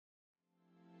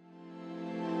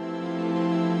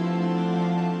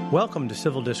Welcome to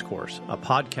Civil Discourse, a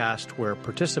podcast where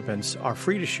participants are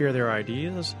free to share their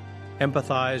ideas,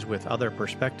 empathize with other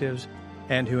perspectives,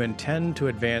 and who intend to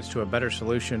advance to a better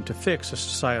solution to fix a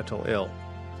societal ill.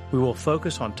 We will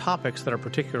focus on topics that are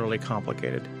particularly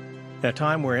complicated. In a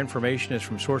time where information is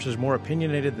from sources more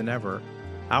opinionated than ever,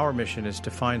 our mission is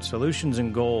to find solutions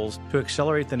and goals to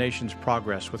accelerate the nation's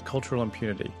progress with cultural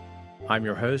impunity. I'm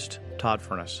your host, Todd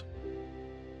Furness.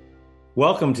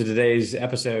 Welcome to today's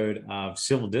episode of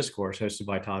Civil Discourse, hosted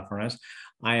by Todd Furness.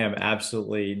 I am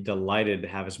absolutely delighted to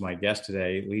have as my guest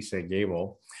today, Lisa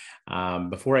Gable.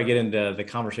 Before I get into the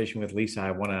conversation with Lisa,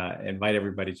 I want to invite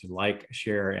everybody to like,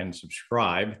 share, and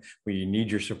subscribe. We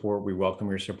need your support. We welcome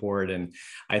your support. And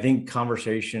I think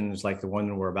conversations like the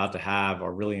one we're about to have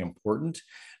are really important.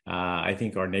 I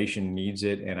think our nation needs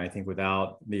it. And I think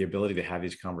without the ability to have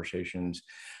these conversations,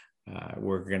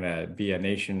 we're going to be a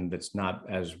nation that's not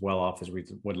as well off as we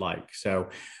would like. So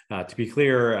to be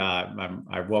clear,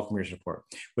 I welcome your support.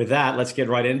 With that, let's get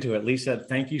right into it. Lisa,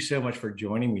 thank you so much for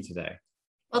joining me today.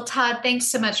 Well, Todd, thanks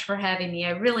so much for having me.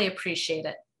 I really appreciate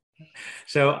it.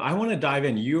 So I want to dive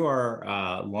in. You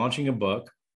are launching a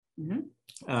book,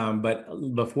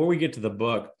 but before we get to the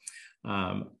book,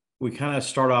 we kind of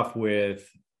start off with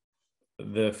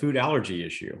the food allergy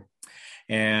issue.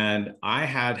 And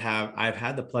I've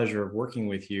had the pleasure of working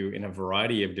with you in a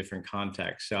variety of different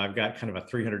contexts. So I've got kind of a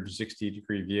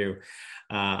 360-degree view.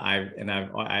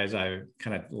 As I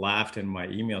kind of laughed in my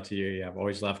email to you, I've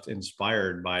always left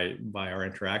inspired by our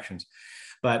interactions.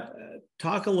 But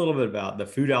talk a little bit about the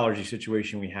food allergy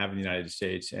situation we have in the United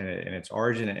States and its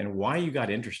origin and why you got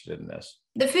interested in this.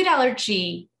 The food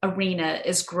allergy arena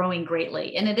is growing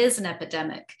greatly, and it is an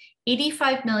epidemic.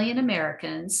 85 million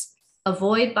Americans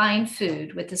avoid buying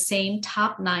food with the same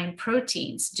top 9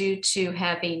 proteins due to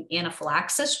having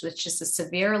anaphylaxis, which is a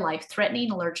severe life-threatening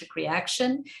allergic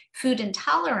reaction, food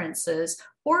intolerances,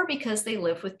 or because they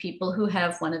live with people who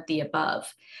have one of the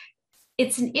above.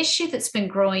 It's an issue that's been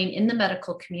growing in the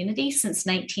medical community since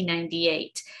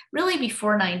 1998. Really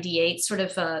before 98,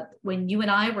 when you and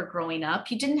I were growing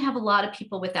up, you didn't have a lot of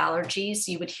people with allergies.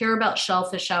 You would hear about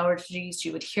shellfish allergies.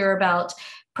 You would hear about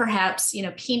perhaps,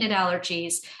 peanut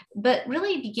allergies. But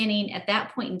really beginning at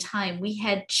that point in time, we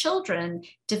had children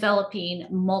developing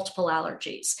multiple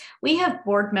allergies. We have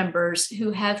board members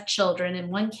who have children. In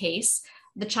one case,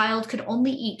 the child could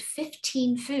only eat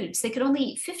 15 foods. They could only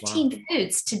eat 15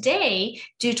 foods. Today,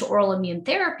 due to oral immune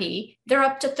therapy, they're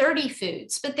up to 30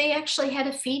 foods, but they actually had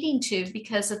a feeding tube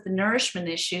because of the nourishment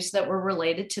issues that were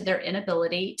related to their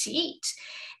inability to eat.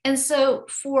 And so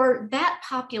for that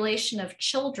population of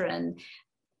children,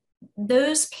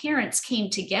 those parents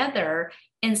came together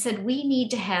and said, we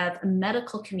need to have a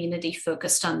medical community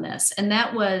focused on this. And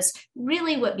that was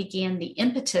really what began the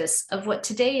impetus of what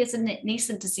today is a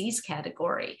nascent disease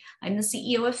category. I'm the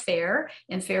CEO of FAIR,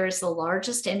 and FAIR is the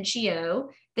largest NGO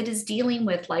that is dealing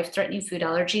with life-threatening food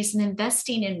allergies and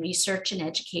investing in research and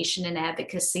education and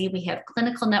advocacy. We have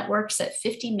clinical networks at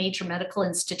 50 major medical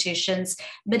institutions,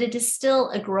 but it is still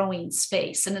a growing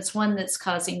space. And it's one that's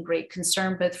causing great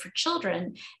concern both for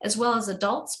children as well as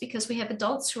adults, because we have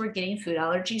adults who are getting food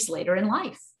allergies later in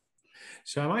life.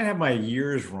 So I might have my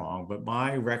years wrong, but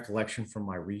my recollection from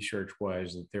my research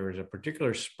was that there was a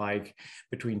particular spike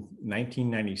between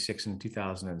 1996 and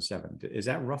 2007. Is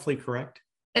that roughly correct?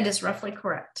 That is roughly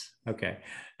correct. Okay.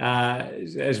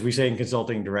 As we say in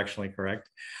consulting, directionally correct.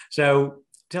 So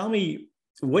tell me,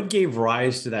 what gave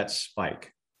rise to that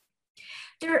spike?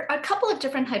 There are a couple of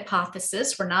different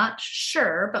hypotheses. We're not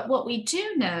sure, but what we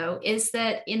do know is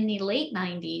that in the late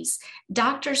 90s,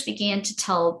 doctors began to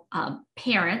tell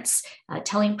parents,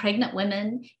 telling pregnant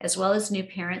women as well as new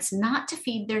parents, not to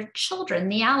feed their children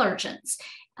the allergens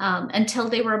until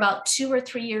they were about 2 or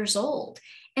 3 years old.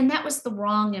 And that was the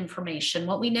wrong information.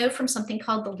 What we know from something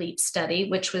called the LEAP study,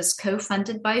 which was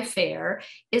co-funded by FAIR,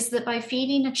 is that by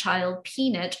feeding a child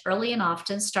peanut early and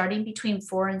often, starting between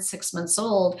 4 and 6 months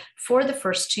old for the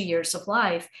first 2 years of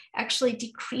life, actually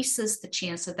decreases the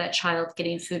chance of that child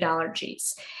getting food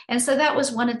allergies. And so that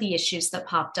was one of the issues that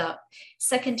popped up.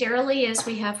 Secondarily is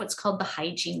we have what's called the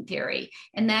hygiene theory.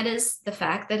 And that is the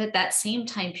fact that at that same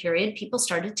time period, people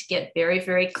started to get very,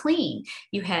 very clean.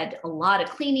 You had a lot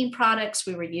of cleaning products.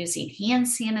 We were using hand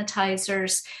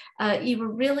sanitizers. You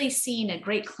were really seeing a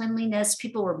great cleanliness.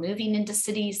 People were moving into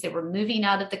cities. They were moving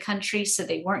out of the country, so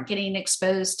they weren't getting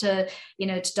exposed to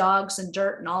dogs and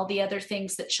dirt and all the other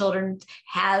things that children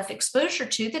have exposure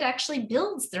to that actually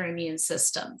builds their immune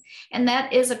system. And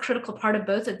that is a critical part of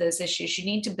both of those issues. You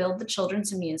need to build the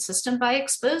children's immune system by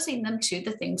exposing them to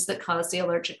the things that cause the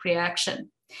allergic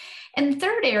reaction. And the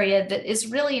third area that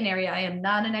is really an area I am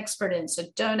not an expert in, so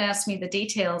don't ask me the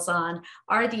details on,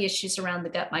 are the issues around the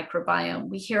gut microbiome.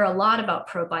 We hear a lot about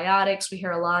probiotics. We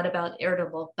hear a lot about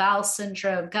irritable bowel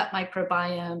syndrome, gut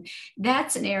microbiome.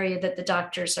 That's an area that the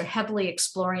doctors are heavily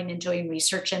exploring and doing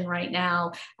research in right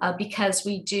now, because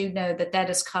we do know that that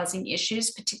is causing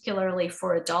issues, particularly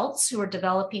for adults who are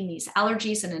developing these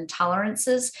allergies and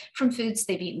intolerances from foods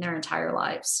they've eaten their entire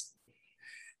lives.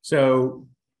 So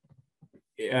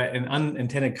an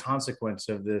unintended consequence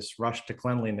of this rush to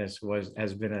cleanliness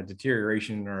has been a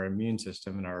deterioration in our immune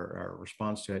system and our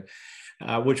response to it,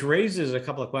 which raises a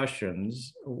couple of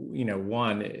questions.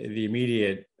 One, the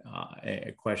immediate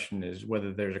question is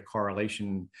whether there's a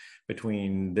correlation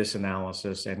between this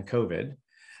analysis and COVID.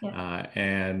 Yeah.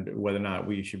 And whether or not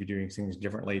we should be doing things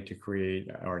differently to create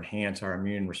or enhance our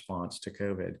immune response to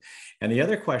COVID. And the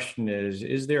other question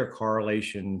is there a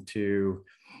correlation to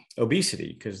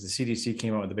obesity? Because the CDC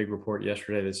came out with a big report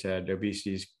yesterday that said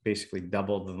obesity is basically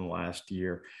doubled in the last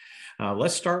year.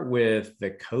 Let's start with the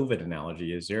COVID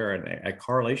analogy. Is there a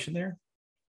correlation there?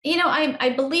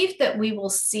 I believe that we will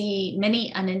see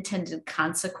many unintended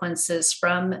consequences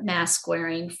from mask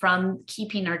wearing, from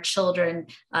keeping our children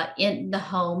in the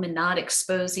home and not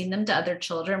exposing them to other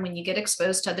children. When you get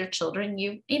exposed to other children,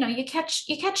 you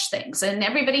catch things. And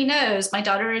everybody knows, my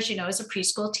daughter, as you know, is a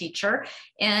preschool teacher,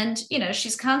 and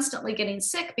she's constantly getting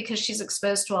sick because she's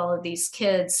exposed to all of these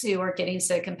kids who are getting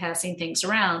sick and passing things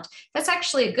around. That's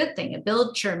actually a good thing. It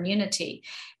builds your immunity,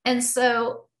 and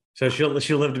so she'll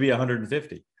live to be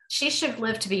 150. She should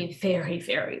live to be very,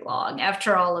 very long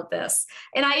after all of this.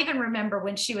 And I even remember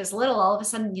when she was little, all of a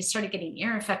sudden you started getting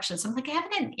ear infections. I'm like, I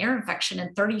haven't had an ear infection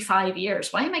in 35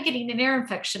 years. Why am I getting an ear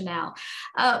infection now?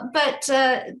 But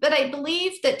I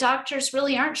believe that doctors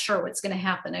really aren't sure what's going to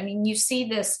happen. I mean, you see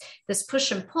this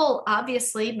push and pull.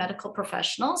 Obviously, medical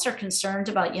professionals are concerned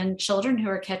about young children who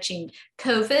are catching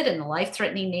COVID and the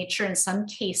life-threatening nature in some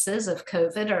cases of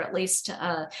COVID, or at least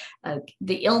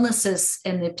the illnesses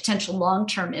and the potential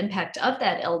long-term impact of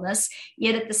that illness.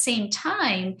 Yet at the same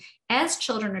time, as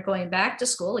children are going back to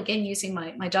school, again, using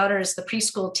my daughter as the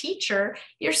preschool teacher,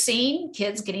 you're seeing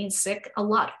kids getting sick a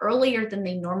lot earlier than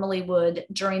they normally would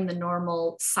during the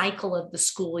normal cycle of the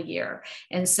school year.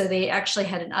 And so they actually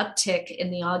had an uptick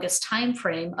in the August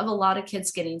timeframe of a lot of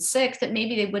kids getting sick that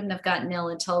maybe they wouldn't have gotten ill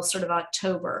until sort of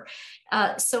October.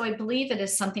 So I believe it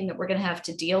is something that we're going to have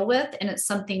to deal with, and it's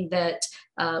something that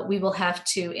we will have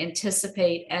to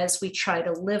anticipate as we try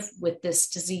to live with this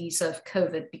disease of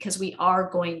COVID, because we are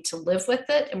going to live with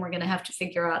it, and we're going to have to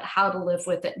figure out how to live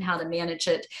with it and how to manage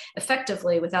it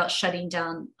effectively without shutting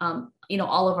down,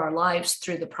 all of our lives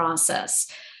through the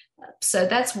process. So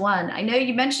that's one. I know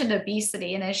you mentioned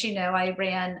obesity, and as you know, I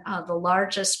ran the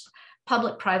largest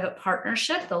public-private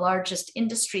partnership, the largest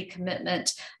industry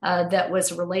commitment that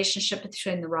was a relationship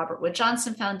between the Robert Wood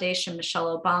Johnson Foundation,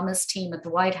 Michelle Obama's team at the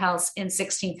White House, and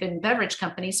 16 food and beverage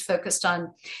companies focused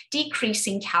on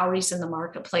decreasing calories in the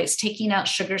marketplace, taking out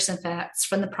sugars and fats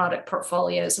from the product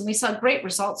portfolios. And we saw great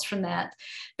results from that.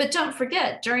 But don't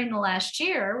forget, during the last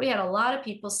year, we had a lot of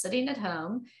people sitting at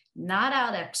home, not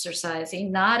out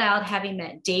exercising, not out having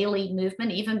that daily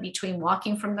movement, even between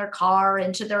walking from their car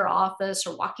into their office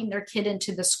or walking their kid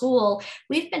into the school.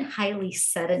 We've been highly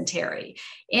sedentary.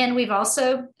 And we've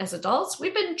also, as adults,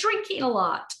 we've been drinking a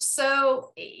lot.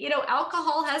 So,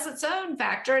 alcohol has its own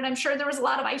factor. And I'm sure there was a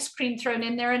lot of ice cream thrown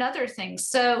in there and other things.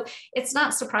 So it's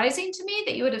not surprising to me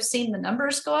that you would have seen the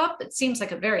numbers go up. It seems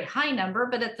like a very high number,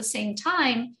 but at the same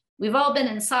time, we've all been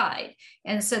inside.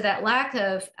 And so that lack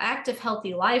of active,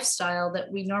 healthy lifestyle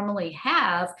that we normally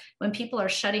have when people are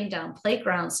shutting down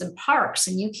playgrounds and parks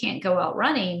and you can't go out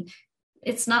running,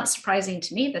 it's not surprising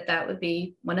to me that that would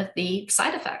be one of the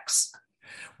side effects.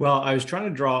 Well, I was trying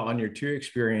to draw on your two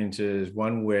experiences,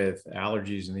 one with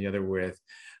allergies and the other with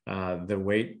the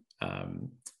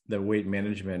weight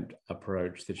management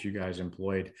approach that you guys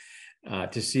employed,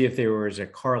 to see if there was a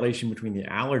correlation between the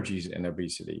allergies and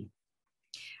obesity.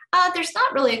 There's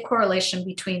not really a correlation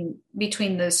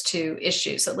between those two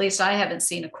issues. At least I haven't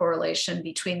seen a correlation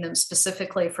between them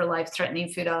specifically for life-threatening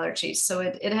food allergies. So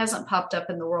it hasn't popped up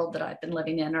in the world that I've been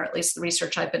living in, or at least the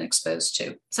research I've been exposed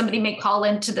to. Somebody may call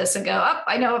into this and go,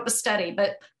 I know of a study,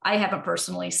 but I haven't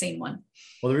personally seen one.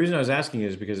 Well, the reason I was asking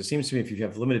is because it seems to me if you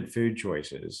have limited food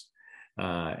choices,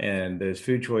 and those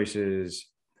food choices,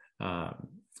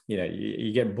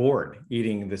 you get bored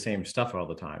eating the same stuff all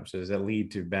the time. So does that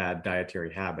lead to bad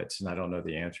dietary habits? And I don't know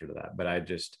the answer to that, but I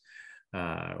just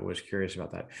was curious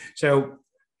about that. So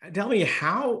tell me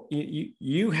how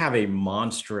you have a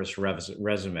monstrous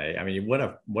resume. I mean, what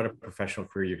a professional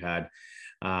career you've had.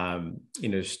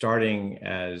 starting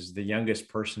as the youngest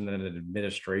person in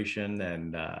administration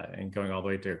and going all the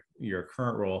way to your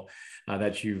current role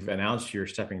that you've announced you're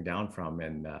stepping down from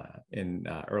in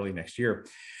early next year.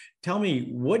 Tell me,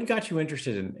 what got you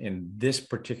interested in this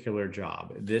particular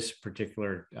job, this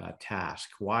particular task?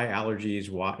 Why allergies?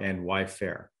 Why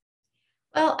FAIR?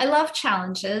 Well, I love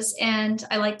challenges and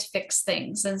I like to fix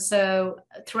things. And so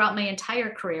throughout my entire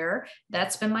career,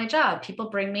 that's been my job. People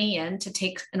bring me in to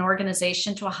take an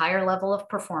organization to a higher level of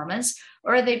performance,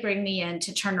 or they bring me in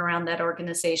to turn around that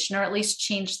organization, or at least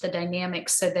change the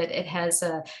dynamics so that it has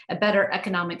a better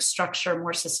economic structure,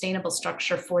 more sustainable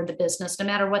structure for the business, no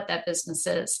matter what that business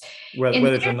is.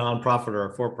 Whether it's a nonprofit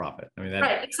or a for-profit. I mean,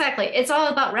 right, exactly. It's all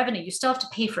about revenue. You still have to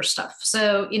pay for stuff.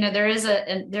 So, there's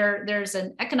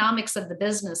an economics of the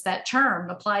business. That term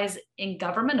applies in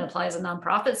government, applies in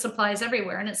nonprofits, applies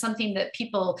everywhere. And it's something that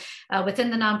people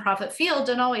within the nonprofit field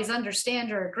don't always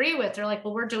understand or agree with. They're like,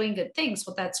 well, we're doing good things.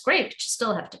 Well, that's great, but you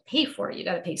still have to pay for it. You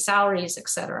got to pay salaries, et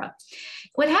cetera.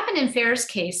 What happened in FAIR's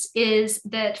case is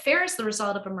that FAIR is the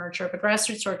result of a merger of a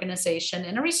grassroots organization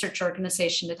and a research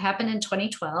organization that happened in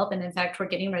 2012. And in fact, we're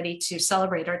getting ready to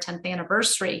celebrate our 10th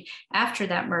anniversary after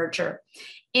that merger.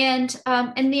 And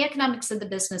the economics of the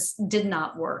business did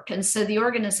not work. And so the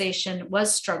organization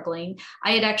was struggling.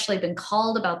 I had actually been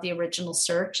called about the original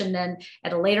search. And then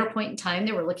at a later point in time,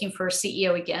 they were looking for a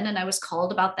CEO again. And I was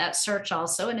called about that search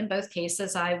also. And in both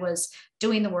cases, I was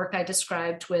doing the work I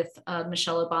described with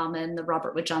Michelle Obama and the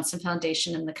Robert Wood Johnson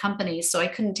Foundation and the company. So I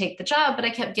couldn't take the job, but I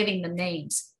kept giving them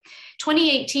names.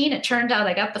 2018, it turned out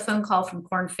I got the phone call from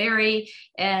Korn Ferry,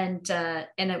 and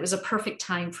it was a perfect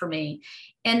time for me.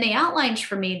 And they outlined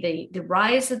for me the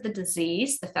rise of the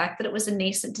disease, the fact that it was a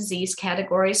nascent disease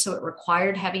category, so it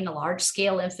required having a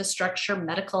large-scale infrastructure,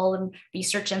 medical and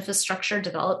research infrastructure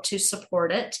developed to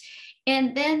support it.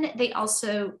 And then they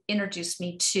also introduced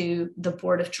me to the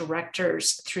board of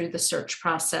directors through the search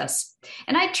process.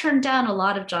 And I turned down a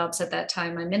lot of jobs at that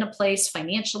time. I'm in a place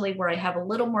financially where I have a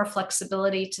little more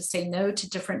flexibility to say no to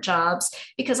different jobs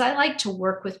because I like to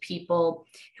work with people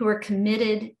who are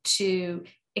committed to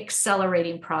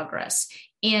accelerating progress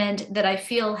and that I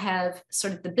feel have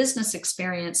sort of the business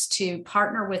experience to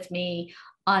partner with me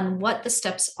on what the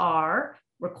steps are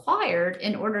required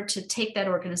in order to take that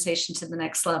organization to the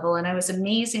next level. And I was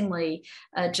amazingly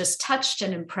just touched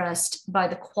and impressed by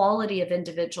the quality of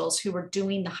individuals who were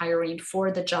doing the hiring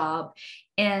for the job,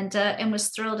 and was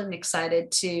thrilled and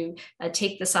excited to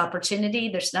take this opportunity.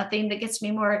 There's nothing that gets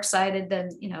me more excited than,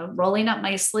 rolling up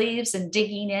my sleeves and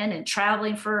digging in and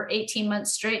traveling for 18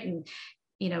 months straight and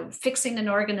fixing an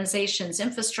organization's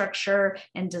infrastructure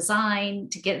and design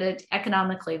to get it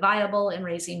economically viable and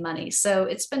raising money. So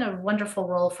it's been a wonderful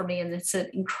role for me, and it's an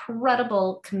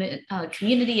incredible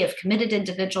community of committed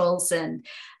individuals, and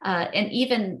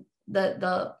even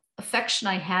the affection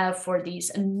I have for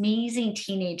these amazing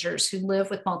teenagers who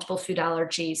live with multiple food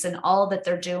allergies and all that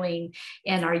they're doing,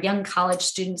 and our young college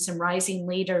students and rising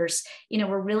leaders.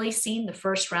 We're really seeing the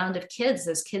first round of kids,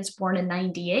 those kids born in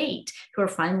 98, who are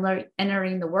finally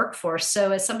entering the workforce.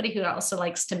 So as somebody who also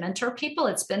likes to mentor people,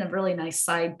 it's been a really nice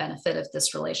side benefit of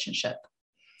this relationship.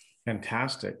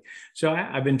 Fantastic. So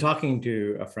I've been talking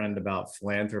to a friend about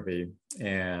philanthropy,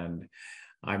 and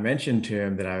I mentioned to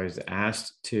him that I was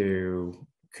asked to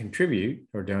contribute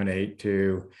or donate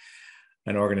to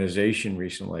an organization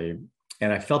recently.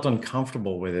 And I felt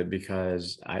uncomfortable with it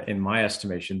because in my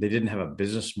estimation, they didn't have a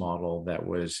business model that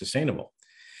was sustainable.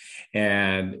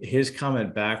 And his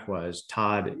comment back was,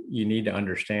 Todd, you need to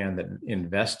understand that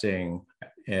investing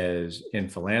in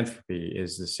philanthropy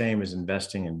is the same as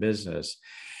investing in business.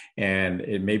 And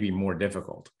it may be more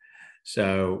difficult.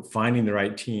 So finding the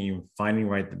right team, finding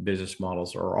the business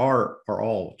models are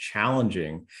all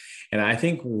challenging. And I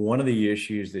think one of the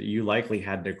issues that you likely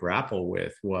had to grapple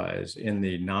with was in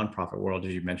the nonprofit world,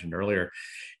 as you mentioned earlier,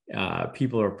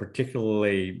 people are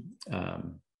particularly,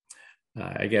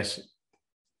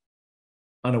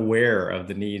 unaware of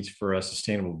the needs for a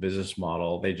sustainable business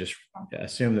model. They just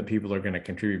assume that people are going to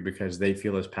contribute because they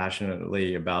feel as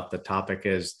passionately about the topic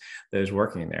as those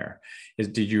working there.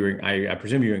 I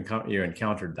presume you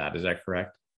encountered that. Is that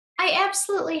correct? I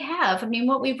absolutely have. I mean,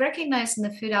 what we've recognized in the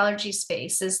food allergy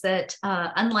space is that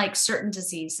unlike certain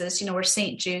diseases, where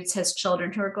St. Jude's has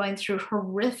children who are going through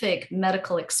horrific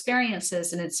medical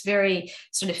experiences, and it's very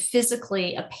sort of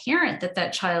physically apparent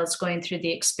that child's going through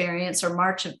the experience, or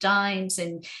March of Dimes,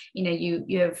 and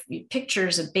you have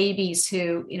pictures of babies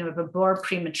who have been born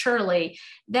prematurely.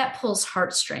 That pulls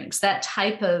heartstrings. That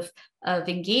type of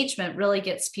engagement really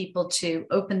gets people to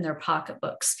open their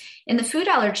pocketbooks. In the food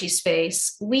allergy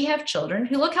space, we have children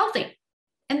who look healthy,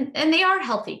 and they are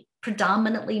healthy.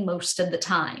 predominantly most of the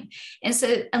time. And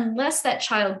so unless that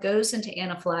child goes into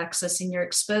anaphylaxis and you're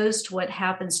exposed to what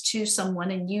happens to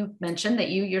someone, and you mentioned that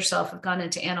you yourself have gone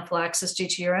into anaphylaxis due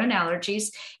to your own allergies,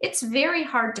 it's very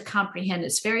hard to comprehend.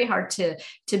 It's very hard to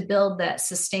build that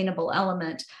sustainable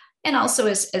element. And also,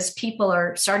 as people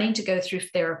are starting to go through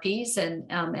therapies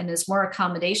and as more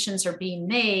accommodations are being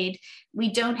made,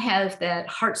 we don't have that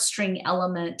heartstring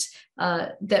element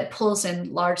that pulls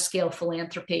in large-scale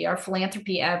philanthropy. Our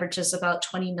philanthropy averages about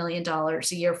 $20 million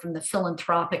a year from the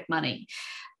philanthropic money.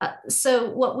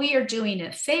 So what we are doing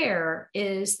at FAIR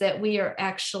is that we are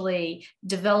actually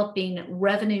developing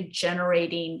revenue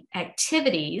generating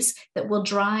activities that will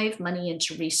drive money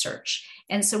into research.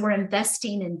 And so we're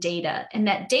investing in data, and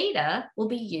that data will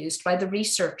be used by the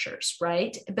researchers,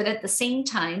 right? But at the same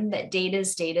time, that data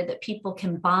is data that people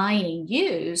can buy and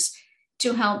use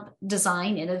to help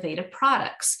design innovative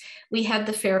products. We have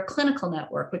the FAIR Clinical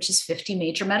Network, which is 50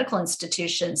 major medical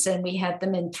institutions, and we have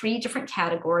them in 3 different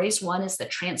categories. One is the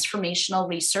transformational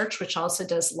research, which also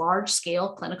does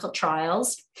large-scale clinical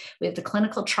trials. We have the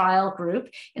clinical trial group,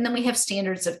 and then we have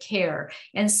standards of care.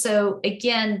 And so,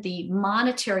 again, the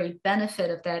monetary benefit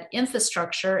of that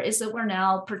infrastructure is that we're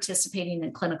now participating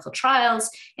in clinical trials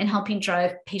and helping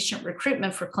drive patient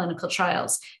recruitment for clinical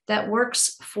trials. That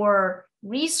works for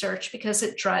research because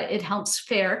it helps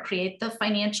FAIR create the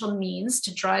financial means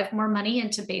to drive more money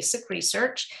into basic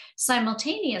research.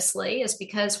 Simultaneously, is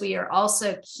because we are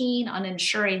also keen on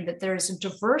ensuring that there is a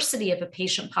diversity of a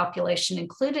patient population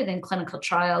included in clinical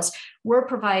trials. We're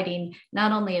providing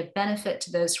not only a benefit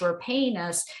to those who are paying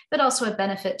us, but also a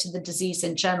benefit to the disease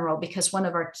in general, because one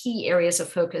of our key areas of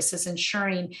focus is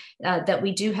ensuring that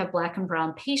we do have Black and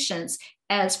Brown patients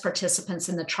as participants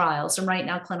in the trials. And right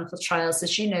now, clinical trials,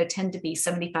 as you know, tend to be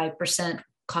 75%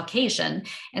 Caucasian.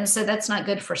 And so that's not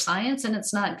good for science, and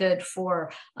it's not good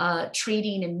for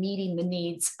treating and meeting the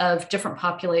needs of different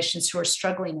populations who are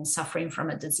struggling and suffering from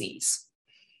a disease.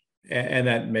 And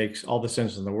that makes all the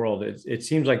sense in the world. It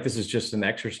seems like this is just an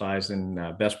exercise in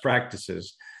best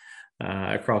practices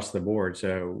across the board.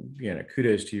 So,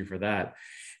 kudos to you for that.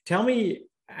 Tell me,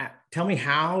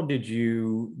 how did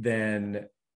you then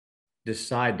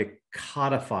decide to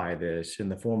codify this in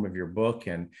the form of your book,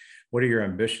 and what are your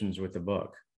ambitions with the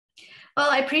book? Well,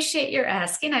 I appreciate your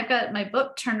asking. I've got my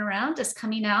book Turnaround is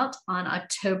coming out on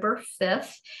October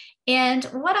 5th. And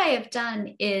what I have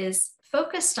done is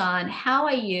focused on how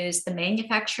I use the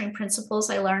manufacturing principles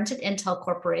I learned at Intel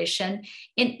Corporation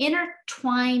and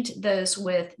intertwined those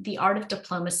with the art of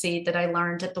diplomacy that I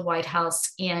learned at the White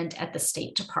House and at the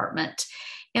State Department.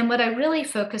 And what I really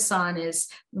focus on is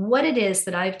what it is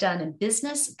that I've done in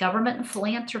business, government, and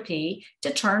philanthropy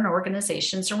to turn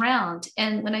organizations around.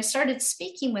 And when I started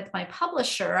speaking with my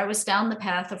publisher, I was down the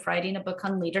path of writing a book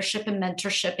on leadership and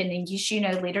mentorship. And as you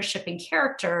know, leadership and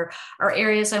character are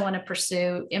areas I want to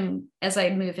pursue as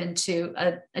I move into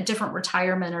a different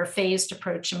retirement or phased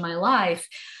approach in my life.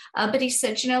 But he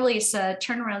said, Lisa,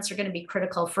 turnarounds are going to be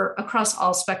critical for across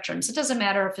all spectrums. It doesn't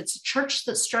matter if it's a church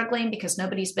that's struggling because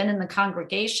nobody's been in the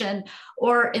congregation,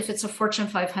 or if it's a Fortune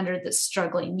 500 that's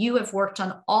struggling. You have worked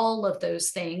on all of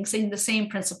those things, and the same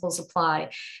principles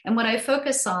apply. And what I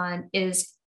focus on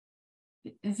is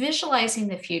visualizing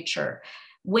the future.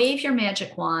 Wave your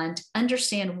magic wand,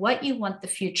 understand what you want the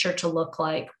future to look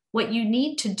like. What you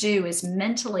need to do is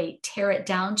mentally tear it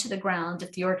down to the ground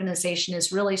if the organization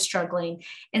is really struggling,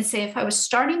 and say, if I was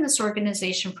starting this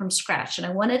organization from scratch and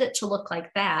I wanted it to look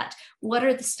like that, what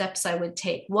are the steps I would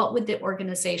take? What would the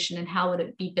organization and how would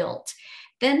it be built?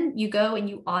 Then you go and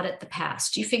you audit the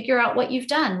past. You figure out what you've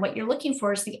done. What you're looking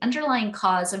for is the underlying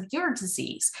cause of your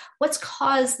disease. What's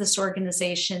caused this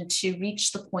organization to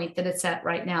reach the point that it's at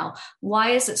right now? Why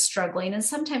is it struggling? And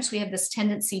sometimes we have this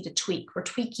tendency to tweak. We're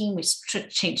tweaking, we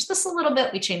change this a little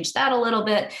bit, we change that a little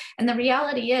bit. And the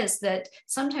reality is that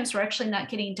sometimes we're actually not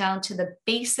getting down to the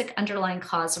basic underlying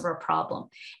cause of our problem.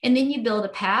 And then you build a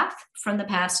path from the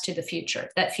past to the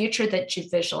future, that future that you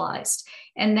visualized.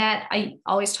 And that I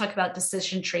always talk about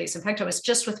decision trees. In fact, I was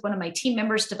just with one of my team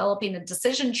members developing a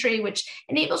decision tree, which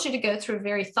enables you to go through a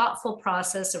very thoughtful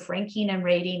process of ranking and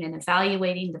rating and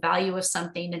evaluating the value of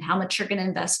something and how much you're going to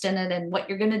invest in it and what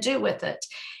you're going to do with it.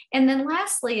 And then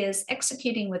lastly is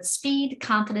executing with speed,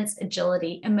 confidence,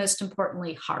 agility, and most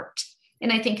importantly, heart.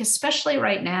 And I think especially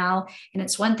right now, and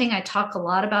it's one thing I talk a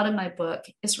lot about in my book,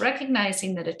 is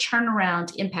recognizing that a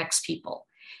turnaround impacts people.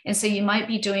 And so you might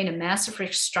be doing a massive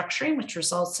restructuring, which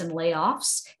results in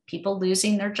layoffs, people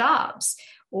losing their jobs.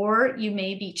 or you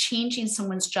may be changing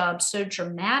someone's job so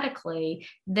dramatically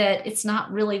that it's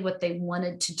not really what they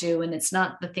wanted to do. And it's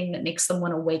not the thing that makes them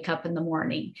want to wake up in the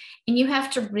morning. And you have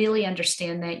to really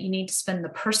understand that you need to spend the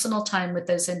personal time with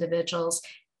those individuals.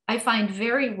 I find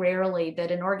very rarely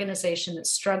that an organization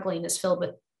that's struggling is filled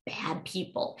with bad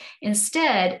people.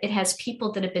 Instead, it has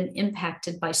people that have been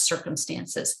impacted by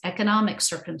circumstances, economic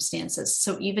circumstances.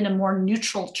 So even a more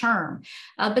neutral term,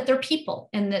 but they're people,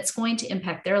 and that's going to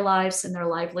impact their lives and their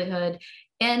livelihood.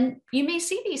 And you may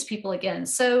see these people again.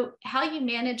 So how you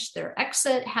manage their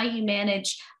exit, how you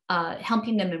manage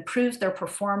helping them improve their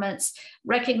performance,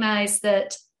 recognize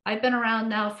that I've been around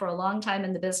now for a long time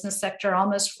in the business sector,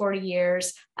 almost 40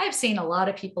 years. I've seen a lot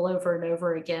of people over and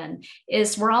over again.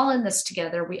 Is we're all in this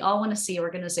together. We all want to see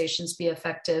organizations be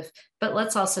effective, but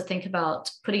let's also think about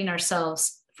putting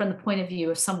ourselves from the point of view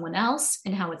of someone else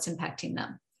and how it's impacting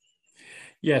them.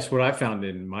 Yes, what I found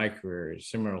in my career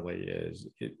similarly is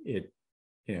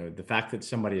the fact that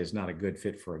somebody is not a good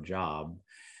fit for a job,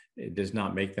 it does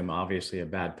not make them obviously a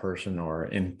bad person or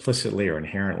implicitly or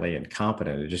inherently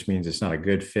incompetent. It just means it's not a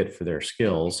good fit for their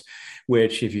skills,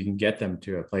 which if you can get them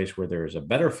to a place where there's a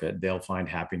better fit, they'll find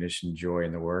happiness and joy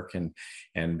in the work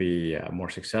and be more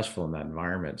successful in that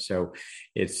environment. So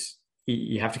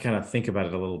you have to kind of think about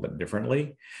it a little bit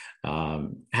differently.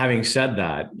 Having said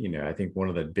that, I think one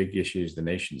of the big issues the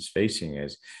nation is facing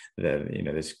is that,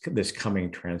 this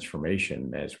coming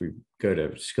transformation as we go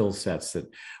to skill sets that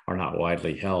are not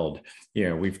widely held.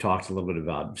 We've talked a little bit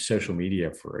about social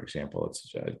media, for example.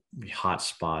 It's a hot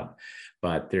spot,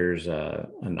 but there's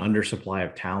an undersupply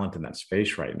of talent in that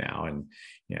space right now. And,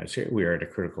 so we are at a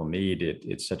critical need.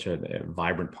 It's such a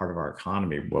vibrant part of our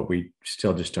economy, but we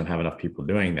still just don't have enough people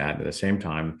doing that. At the same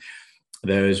time,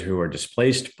 those who are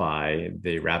displaced by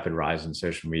the rapid rise in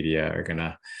social media are going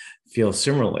to feel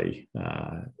similarly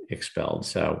expelled.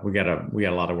 So we got a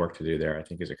lot of work to do there, I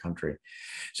think, as a country.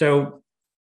 So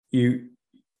you're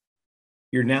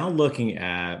now looking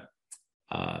at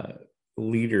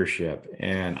leadership,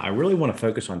 and I really want to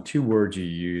focus on two words you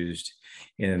used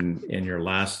in your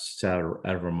last set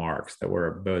of remarks that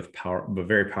were both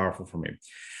very powerful for me.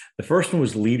 The first one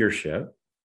was leadership.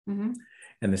 Mm-hmm.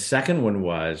 And the second one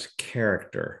was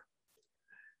character.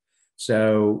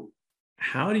 So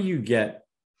how do you get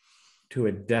to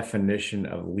a definition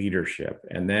of leadership?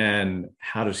 And then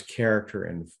how does character,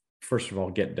 and first of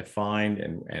all, get defined,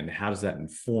 and how does that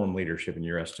inform leadership in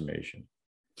your estimation?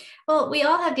 Well, we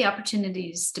all have the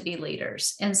opportunities to be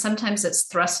leaders, and sometimes it's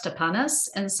thrust upon us,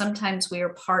 and sometimes we are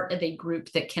part of a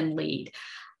group that can lead.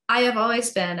 I have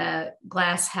always been a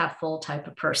glass half full type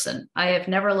of person. I have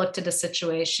never looked at a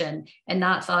situation and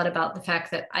not thought about the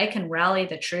fact that I can rally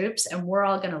the troops and we're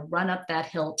all going to run up that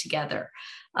hill together.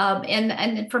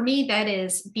 And for me, that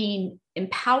is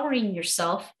empowering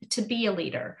yourself to be a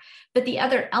leader. But the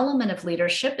other element of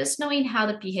leadership is knowing how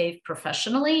to behave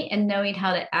professionally and knowing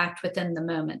how to act within the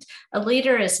moment. A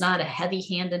leader is not a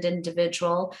heavy-handed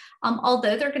individual,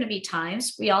 although there are going to be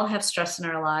times we all have stress in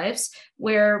our lives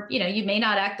where you may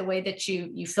not act the way that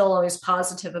you feel always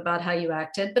positive about how you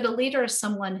acted. But a leader is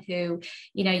someone who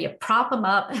you prop them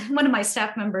up. One of my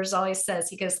staff members always says,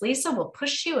 he goes, Lisa will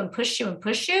push you and push you and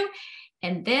push you.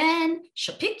 And then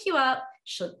she'll pick you up,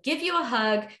 she'll give you a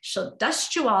hug, she'll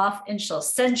dust you off, and she'll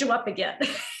send you up again.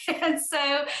 And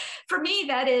so for me,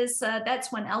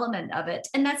 that's one element of it.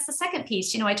 And that's the second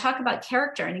piece. I talk about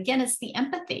character, and again, it's the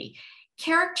empathy.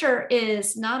 Character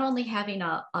is not only having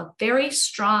a very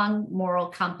strong moral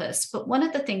compass, but one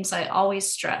of the things I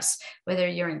always stress, whether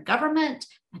you're in government,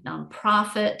 a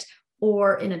nonprofit,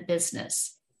 or in a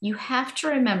business, you have to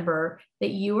remember that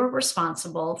you are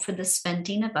responsible for the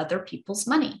spending of other people's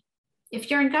money. If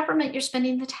you're in government, you're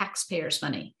spending the taxpayers'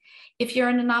 money. If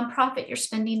you're in a nonprofit, you're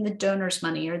spending the donor's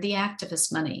money or the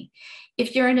activist money.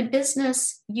 If you're in a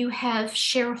business, you have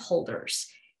shareholders.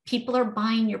 People are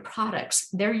buying your products.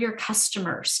 They're your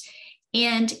customers.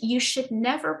 And you should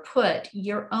never put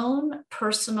your own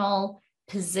personal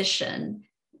position,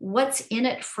 what's in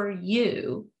it for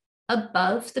you,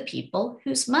 above the people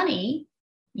whose money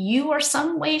you are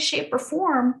some way, shape, or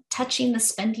form touching the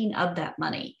spending of that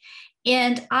money.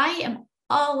 And I am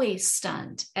always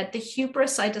stunned at the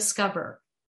hubris I discover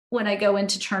when I go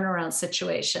into turnaround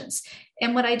situations.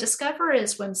 And what I discover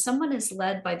is when someone is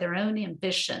led by their own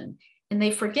ambition and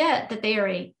they forget that they are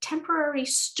a temporary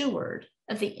steward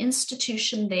of the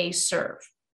institution they serve.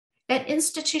 That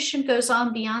institution goes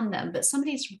on beyond them, but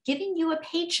somebody's giving you a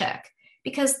paycheck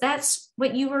because that's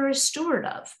what you were a steward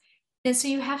of. And so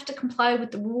you have to comply with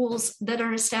the rules that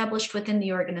are established within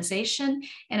the organization.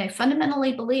 And I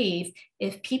fundamentally believe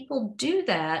if people do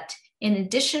that, in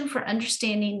addition for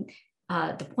understanding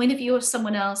the point of view of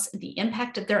someone else, the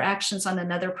impact of their actions on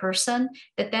another person,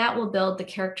 that will build the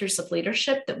characters of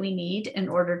leadership that we need in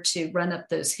order to run up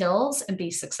those hills and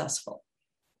be successful.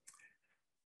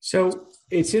 So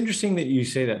it's interesting that you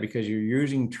say that, because you're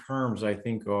using terms I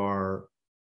think are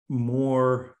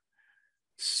more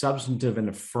substantive and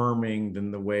affirming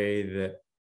than the way that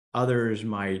others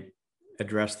might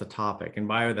address the topic. And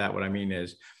by that, what I mean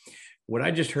is, what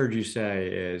I just heard you say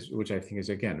is, which I think is,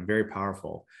 again, very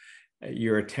powerful.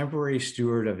 You're a temporary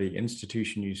steward of the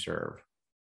institution you serve.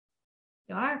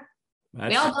 You are.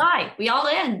 We all die. We all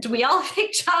end. We all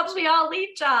take jobs. We all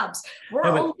leave jobs. We're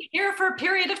only here for a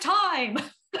period of time.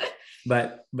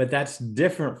 but that's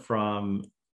different from,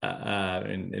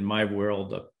 in my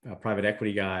world, a private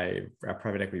equity guy, a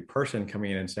private equity person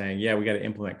coming in and saying, yeah, we got to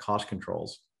implement cost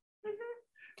controls.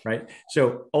 Right.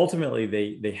 So ultimately,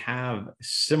 they have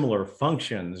similar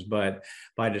functions, but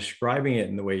by describing it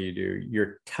in the way you do,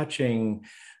 you're touching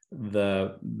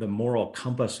the moral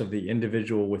compass of the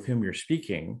individual with whom you're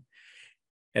speaking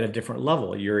at a different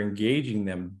level. You're engaging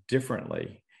them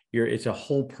differently. It's a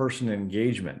whole person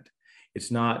engagement.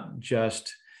 It's not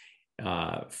just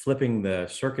flipping the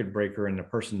circuit breaker in the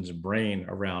person's brain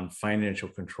around financial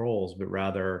controls, but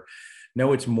rather,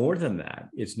 no, it's more than that.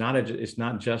 It's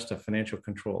not just a financial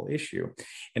control issue.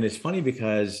 And it's funny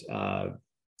because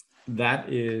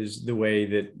that is the way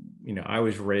that, I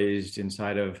was raised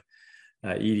inside of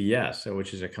EDS,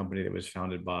 which is a company that was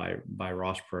founded by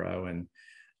Ross Perot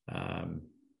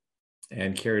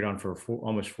and carried on for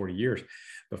almost 40 years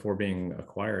before being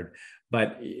acquired.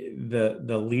 But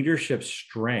the leadership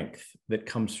strength that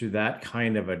comes through that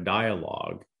kind of a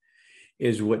dialogue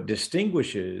is what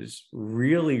distinguishes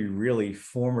really, really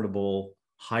formidable,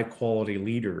 high quality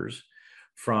leaders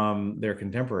from their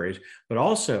contemporaries, but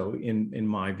also, in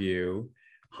my view,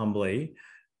 humbly,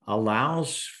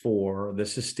 allows for the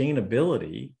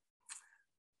sustainability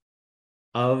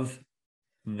of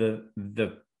the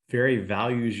very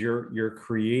values you're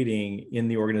creating in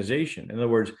the organization. In other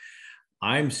words,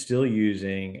 I'm still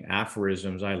using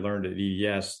aphorisms I learned at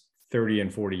EDS 30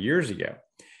 and 40 years ago.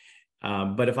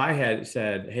 But if I had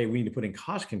said, hey, we need to put in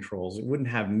cost controls, it wouldn't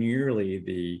have nearly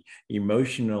the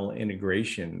emotional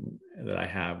integration that I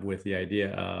have with the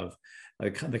idea of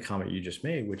the comment you just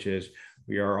made, which is,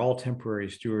 we are all temporary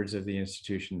stewards of the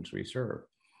institutions we serve.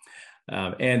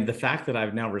 And the fact that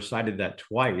I've now recited that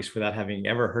twice without having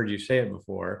ever heard you say it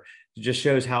before just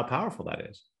shows how powerful that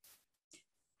is.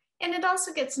 And it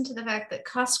also gets into the fact that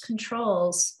cost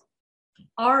controls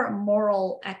are a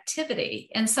moral activity.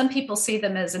 And some people see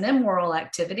them as an immoral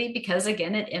activity because,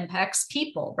 again, it impacts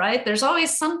people, right? There's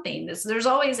always something, there's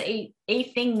always a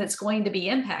thing that's going to be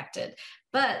impacted.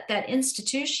 But that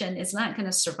institution is not going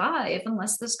to survive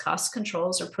unless those cost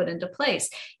controls are put into place.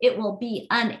 It will be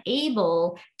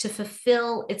unable to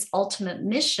fulfill its ultimate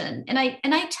mission. And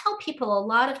I tell people a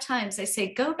lot of times, I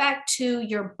say, go back to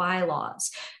your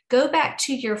bylaws, go back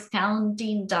to your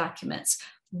founding documents.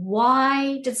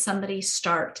 Why did somebody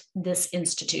start this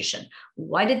institution?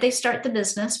 Why did they start the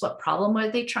business? What problem were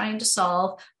they trying to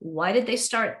solve? Why did they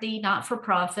start the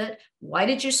not-for-profit? Why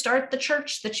did you start the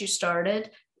church that you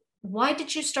started? Why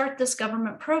did you start this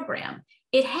government program?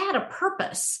 It had a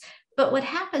purpose. But what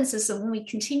happens is that when we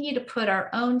continue to put our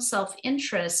own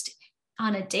self-interest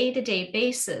on a day-to-day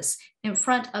basis in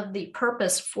front of the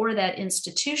purpose for that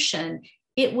institution,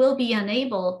 it will be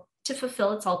unable to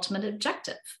fulfill its ultimate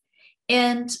objective.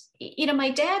 And, my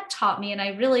dad taught me, and I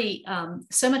really,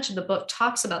 so much of the book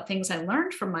talks about things I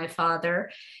learned from my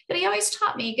father, but he always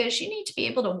taught me, he goes, you need to be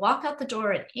able to walk out the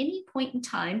door at any point in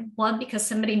time. One, because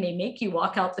somebody may make you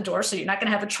walk out the door, so you're not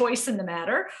going to have a choice in the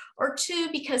matter. Or two,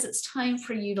 because it's time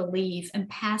for you to leave and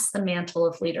pass the mantle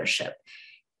of leadership.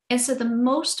 And so the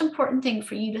most important thing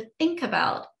for you to think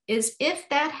about is, if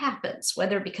that happens,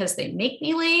 whether because they make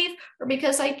me leave or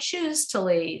because I choose to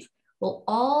leave, will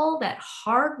all that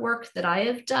hard work that I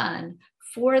have done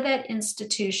for that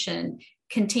institution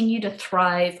continue to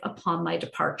thrive upon my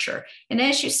departure? And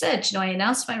as you said, I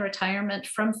announced my retirement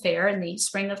from FAIR in the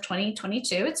spring of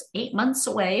 2022. It's 8 months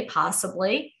away,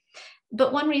 possibly.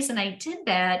 But one reason I did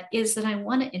that is that I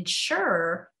want to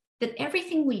ensure that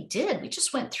everything we did, we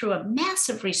just went through a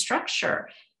massive restructure.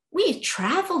 We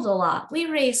traveled a lot. We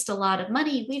raised a lot of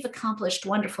money. We've accomplished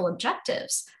wonderful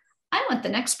objectives. I want the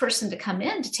next person to come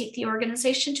in to take the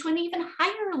organization to an even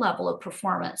higher level of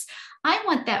performance. I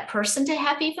want that person to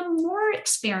have even more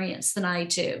experience than I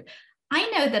do. I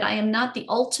know that I am not the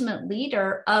ultimate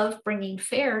leader of bringing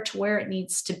FAIR to where it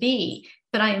needs to be,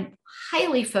 but I am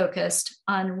highly focused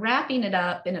on wrapping it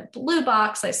up in a blue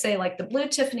box. I say, like the blue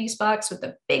Tiffany's box with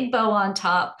a big bow on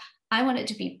top. I want it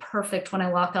to be perfect when I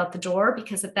walk out the door,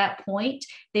 because at that point,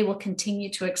 they will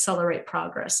continue to accelerate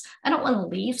progress. I don't want to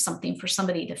leave something for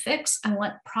somebody to fix. I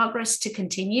want progress to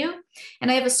continue.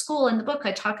 And I have a school in the book.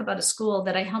 I talk about a school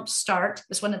that I helped start. It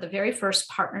was one of the very first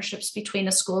partnerships between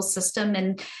a school system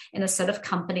and a set of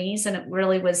companies. And it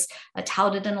really was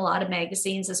touted in a lot of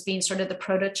magazines as being sort of the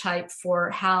prototype for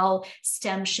how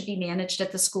STEM should be managed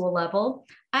at the school level.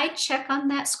 I check on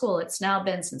that school. It's now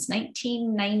been since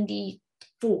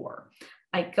 1994.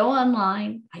 I go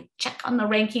online, I check on the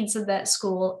rankings of that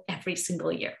school every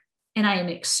single year. And I am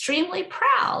extremely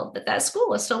proud that that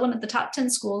school is still one of the top 10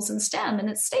 schools in STEM in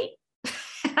its state.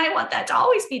 And I want that to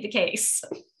always be the case.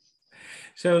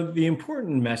 So the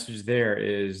important message there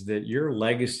is that your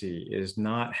legacy is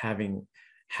not having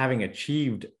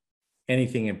achieved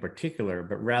anything in particular,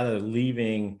 but rather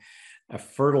leaving a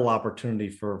fertile opportunity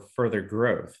for further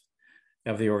growth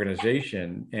of the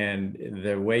organization. And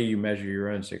the way you measure your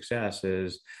own success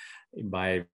is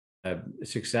by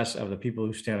success of the people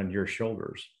who stand on your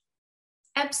shoulders.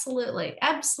 Absolutely.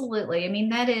 Absolutely. I mean,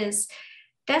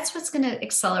 that's what's going to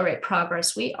accelerate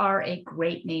progress. We are a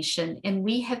great nation, and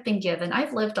we have been given,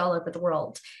 I've lived all over the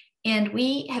world, and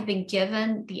we have been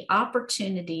given the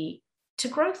opportunity to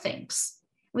grow things.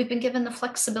 We've been given the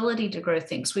flexibility to grow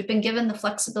things. We've been given the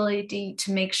flexibility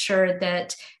to make sure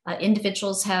that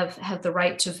individuals have the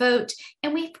right to vote.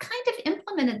 And we've kind of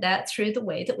implemented that through the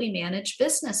way that we manage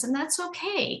business, and that's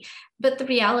okay. But the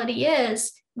reality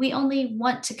is, we only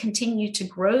want to continue to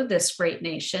grow this great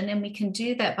nation, and we can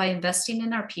do that by investing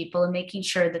in our people and making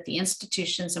sure that the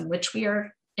institutions in which we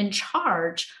are in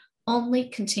charge only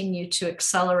continue to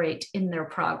accelerate in their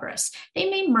progress. They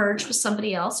may merge with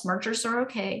somebody else. Mergers are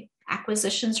okay.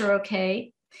 Acquisitions are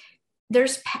okay.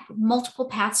 There's multiple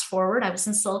paths forward. I was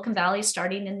in Silicon Valley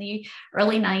starting in the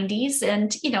early 90s.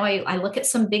 And, I look at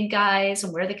some big guys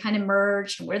and where they kind of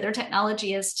merged and where their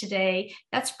technology is today.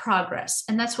 That's progress.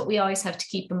 And that's what we always have to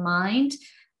keep in mind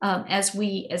as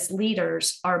we, as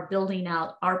leaders, are building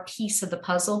out our piece of the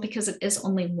puzzle, because it is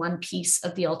only one piece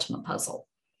of the ultimate puzzle.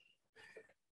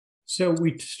 So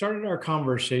we started our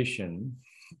conversation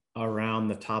around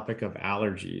the topic of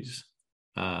allergies.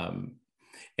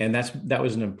 And that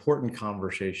was an important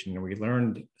conversation. And we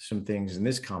learned some things in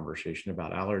this conversation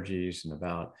about allergies and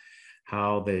about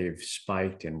how they've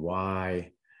spiked and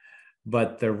why.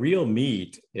 But the real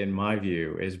meat, in my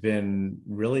view, has been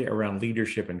really around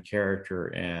leadership and character.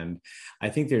 And I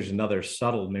think there's another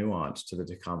subtle nuance to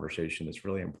the conversation that's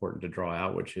really important to draw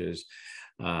out, which is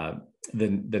the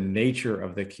nature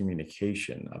of the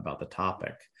communication about the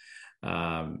topic.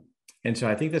 And so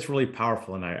I think that's really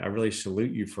powerful. And I really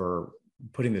salute you for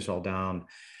putting this all down.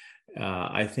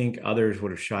 I think others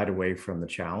would have shied away from the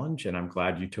challenge, and I'm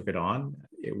glad you took it on.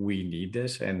 We need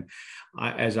this. And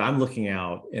as I'm looking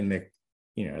out in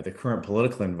the current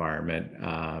political environment,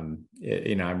 I'm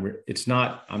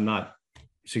not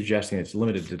suggesting it's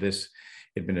limited to this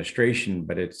administration,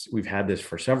 but we've had this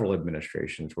for several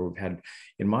administrations where we've had,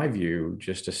 in my view,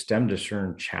 just a stem to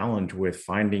stern challenge with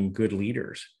finding good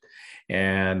leaders.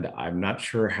 And I'm not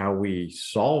sure how we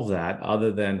solve that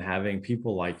other than having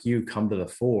people like you come to the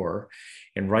fore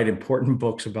and write important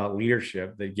books about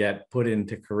leadership that get put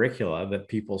into curricula that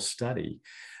people study.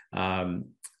 Are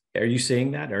you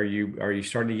seeing that? Are you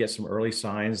starting to get some early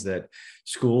signs that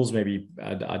schools may be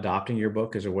adopting your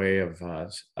book as a way of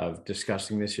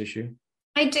discussing this issue?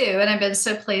 I do. And I've been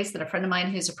so pleased that a friend of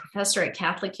mine who's a professor at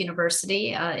Catholic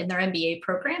University in their MBA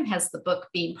program has the book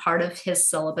being part of his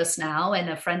syllabus now. And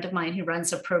a friend of mine who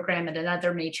runs a program at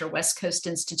another major West Coast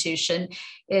institution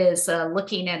is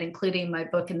looking at including my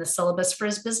book in the syllabus for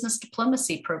his business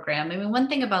diplomacy program. I mean, one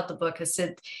thing about the book is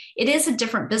it is a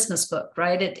different business book,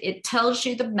 right? It tells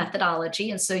you the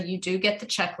methodology. And so you do get the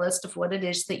checklist of what it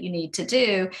is that you need to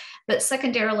do. But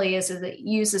secondarily is that it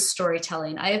uses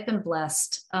storytelling. I have been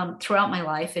blessed throughout my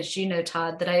life, as you know,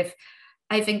 Todd, that I've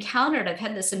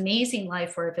had this amazing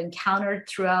life where I've encountered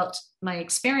throughout my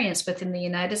experience within the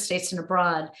United States and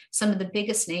abroad, some of the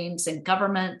biggest names in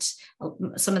government,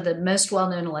 some of the most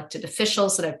well-known elected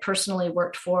officials that I've personally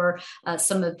worked for,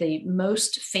 some of the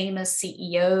most famous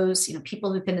CEOs,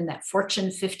 people who've been in that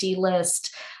Fortune 50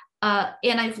 list.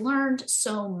 And I've learned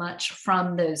so much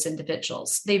from those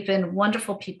individuals. They've been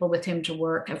wonderful people with whom to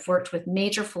work. I've worked with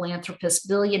major philanthropists,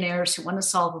 billionaires who want to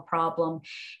solve a problem.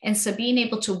 And so being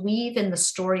able to weave in the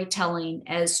storytelling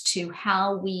as to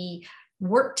how we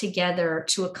work together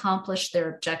to accomplish their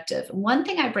objective. One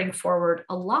thing I bring forward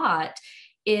a lot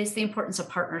is the importance of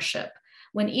partnership.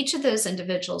 when each of those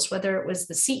individuals, whether it was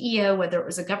the CEO, whether it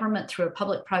was a government through a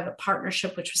public-private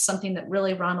partnership, which was something that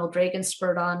really Ronald Reagan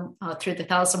spurred on through the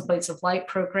Thousand Points of Light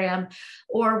program,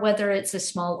 or whether it's a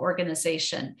small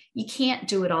organization, you can't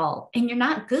do it all. And you're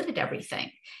not good at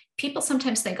everything. People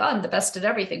sometimes think, oh, I'm the best at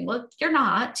everything. Well, you're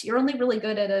not. You're only really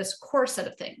good at a core set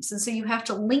of things. And so you have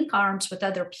to link arms with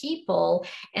other people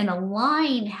and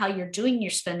align how you're doing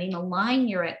your spending, align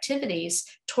your activities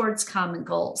towards common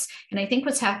goals. And I think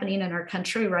what's happening in our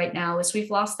country right now is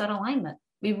we've lost that alignment.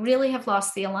 We really have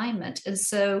lost the alignment. And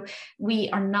so we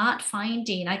are not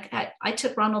finding, I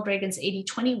took Ronald Reagan's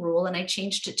 80-20 rule and I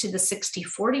changed it to the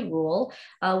 60-40 rule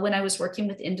when I was working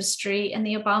with industry and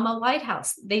the Obama White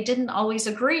House. They didn't always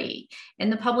agree,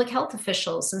 and the public health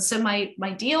officials. And so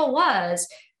my deal was,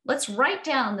 let's write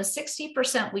down the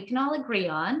 60% we can all agree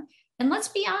on. And let's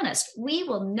be honest, we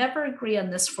will never agree on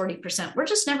this 40%. We're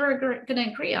just never going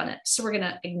to agree on it. So we're going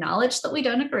to acknowledge that we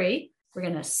don't agree. We're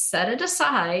going to set it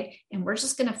aside, and we're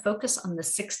just going to focus on the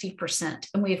 60%.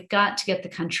 And we've got to get the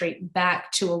country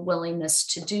back to a willingness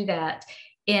to do that.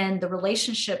 And the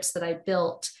relationships that I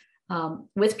built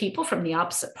with people from the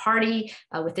opposite party,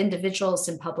 with individuals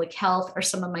in public health, are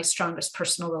some of my strongest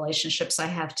personal relationships I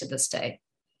have to this day.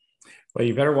 Well,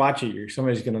 you better watch it.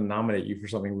 Somebody's going to nominate you for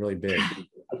something really big.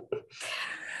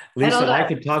 Lisa, I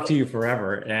could talk to you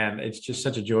forever, and it's just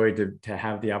such a joy to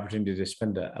have the opportunity to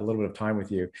spend a little bit of time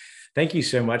with you. Thank you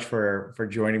so much for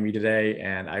joining me today,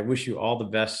 and I wish you all the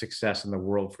best success in the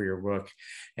world for your book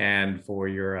and for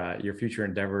your future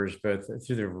endeavors, both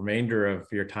through the remainder of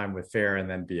your time with FAIR and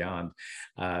then beyond.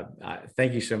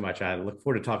 Thank you so much. I look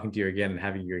forward to talking to you again and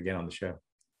having you again on the show.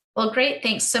 Well, great.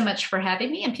 Thanks so much for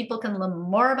having me. And people can learn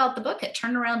more about the book at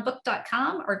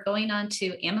turnaroundbook.com or going on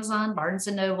to Amazon, Barnes &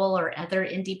 Noble, or other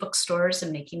indie bookstores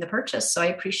and making the purchase. So I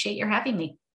appreciate your having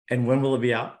me. And when will it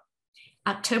be out?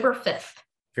 October 5th.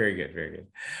 Very good. Very good.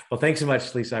 Well, thanks so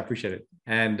much, Lisa. I appreciate it.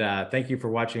 And thank you for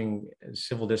watching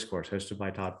Civil Discourse, hosted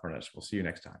by Todd Furness. We'll see you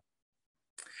next time.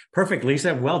 Perfect,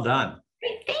 Lisa. Well done.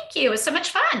 Great. Thank you. It was so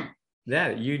much fun. Yeah,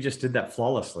 you just did that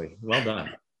flawlessly. Well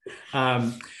done.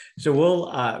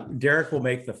 So Derek will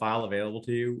make the file available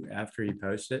to you after he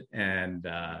posts it, and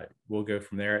we'll go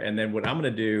from there. And then what I'm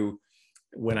going to do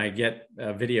when I get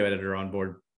a video editor on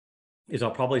board is I'll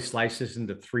probably slice this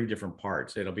into 3 different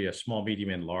parts. It'll be a small,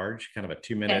 medium, and large, kind of a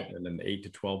 2-minute, and then 8 to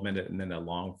 12 minute, and then a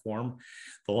long form.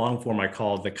 The long form I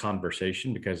call the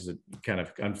conversation because it kind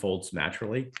of unfolds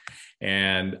naturally.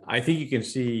 And I think you can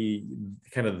see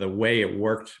kind of the way it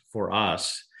worked for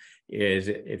us is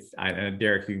and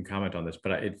Derek, you can comment on this,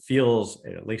 but it feels,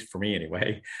 at least for me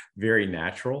anyway, very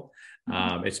natural.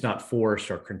 It's not forced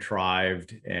or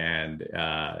contrived. And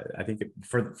I think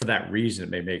for that reason, it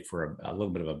may make for a little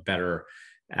bit of a better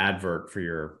advert for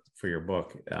your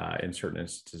book in certain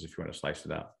instances, if you want to slice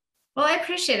it up. Well, I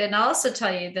appreciate it. And I'll also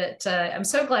tell you that I'm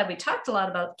so glad we talked a lot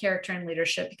about character and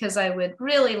leadership, because I would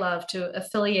really love to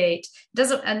affiliate,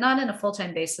 not in a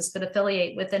full-time basis, but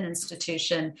affiliate with an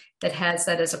institution that has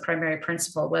that as a primary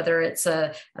principle, whether it's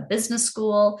a business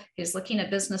school who's looking at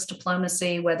business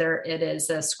diplomacy, whether it is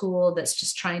a school that's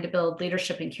just trying to build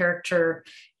leadership and character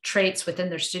traits within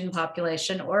their student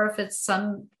population, or if it's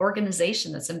some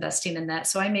organization that's investing in that.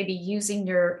 So I may be using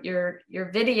your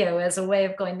video as a way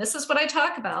of going, this is what I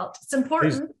talk about. It's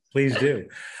important. Please do.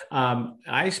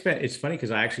 It's funny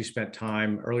because I actually spent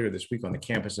time earlier this week on the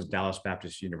campus of Dallas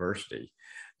Baptist University.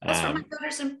 That's where my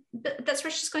daughter's that's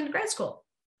where she's going to grad school.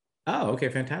 Oh, okay.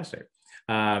 Fantastic.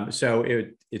 So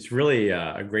it's really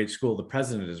a great school. The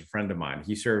president is a friend of mine.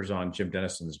 He serves on Jim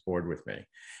Dennison's board with me.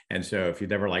 And so if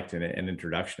you'd ever liked an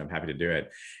introduction, I'm happy to do it.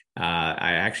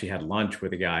 I actually had lunch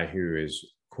with a guy who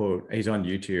is, quote, he's on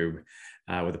YouTube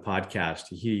with a podcast.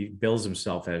 He bills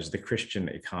himself as the Christian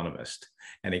economist,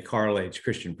 and he correlates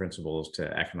Christian principles to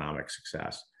economic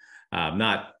success.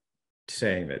 Not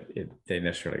saying that they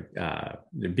necessarily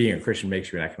being a Christian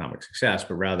makes you an economic success,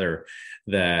 but rather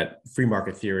that free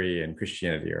market theory and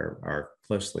Christianity are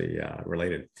closely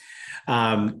related.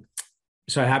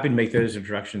 So I'm happy to make those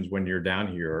introductions when you're down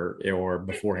here or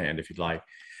beforehand, if you'd like,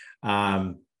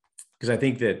 because I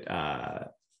think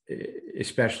that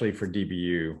especially for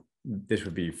DBU,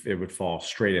 it would fall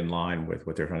straight in line with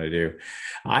what they're trying to do.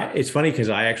 It's funny because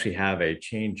I actually have a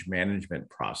change management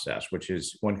process, which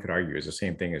is, one could argue, is the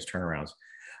same thing as turnarounds.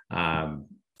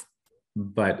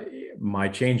 But my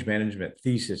change management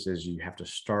thesis is you have to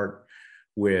start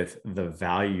with the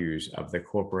values of the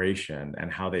corporation and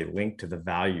how they link to the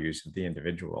values of the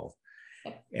individual.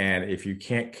 And if you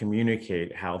can't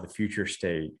communicate how the future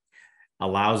state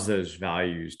allows those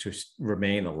values to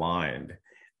remain aligned,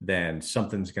 then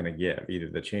something's going to give. Either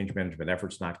the change management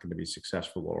effort's not going to be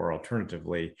successful, or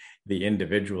alternatively, the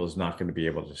individual is not going to be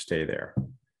able to stay there.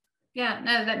 Yeah,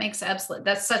 no, makes absolute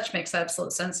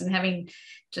sense. And having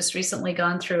just recently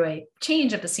gone through a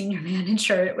change of the senior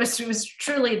manager, it was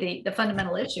truly the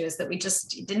fundamental issue is that we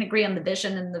just didn't agree on the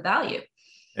vision and the value.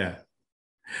 Yeah.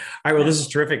 All right. Well, this is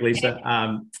terrific, Lisa.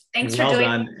 Thanks well for doing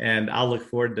done. And I'll look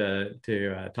forward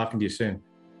to talking to you soon.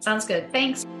 Sounds good.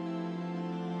 Thanks.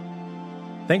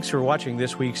 Thanks for watching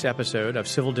this week's episode of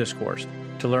Civil Discourse.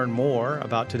 To learn more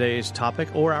about today's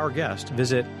topic or our guest,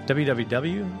 visit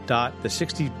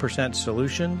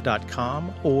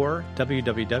www.the60percentsolution.com or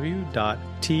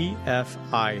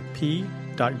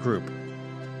www.tfip.group.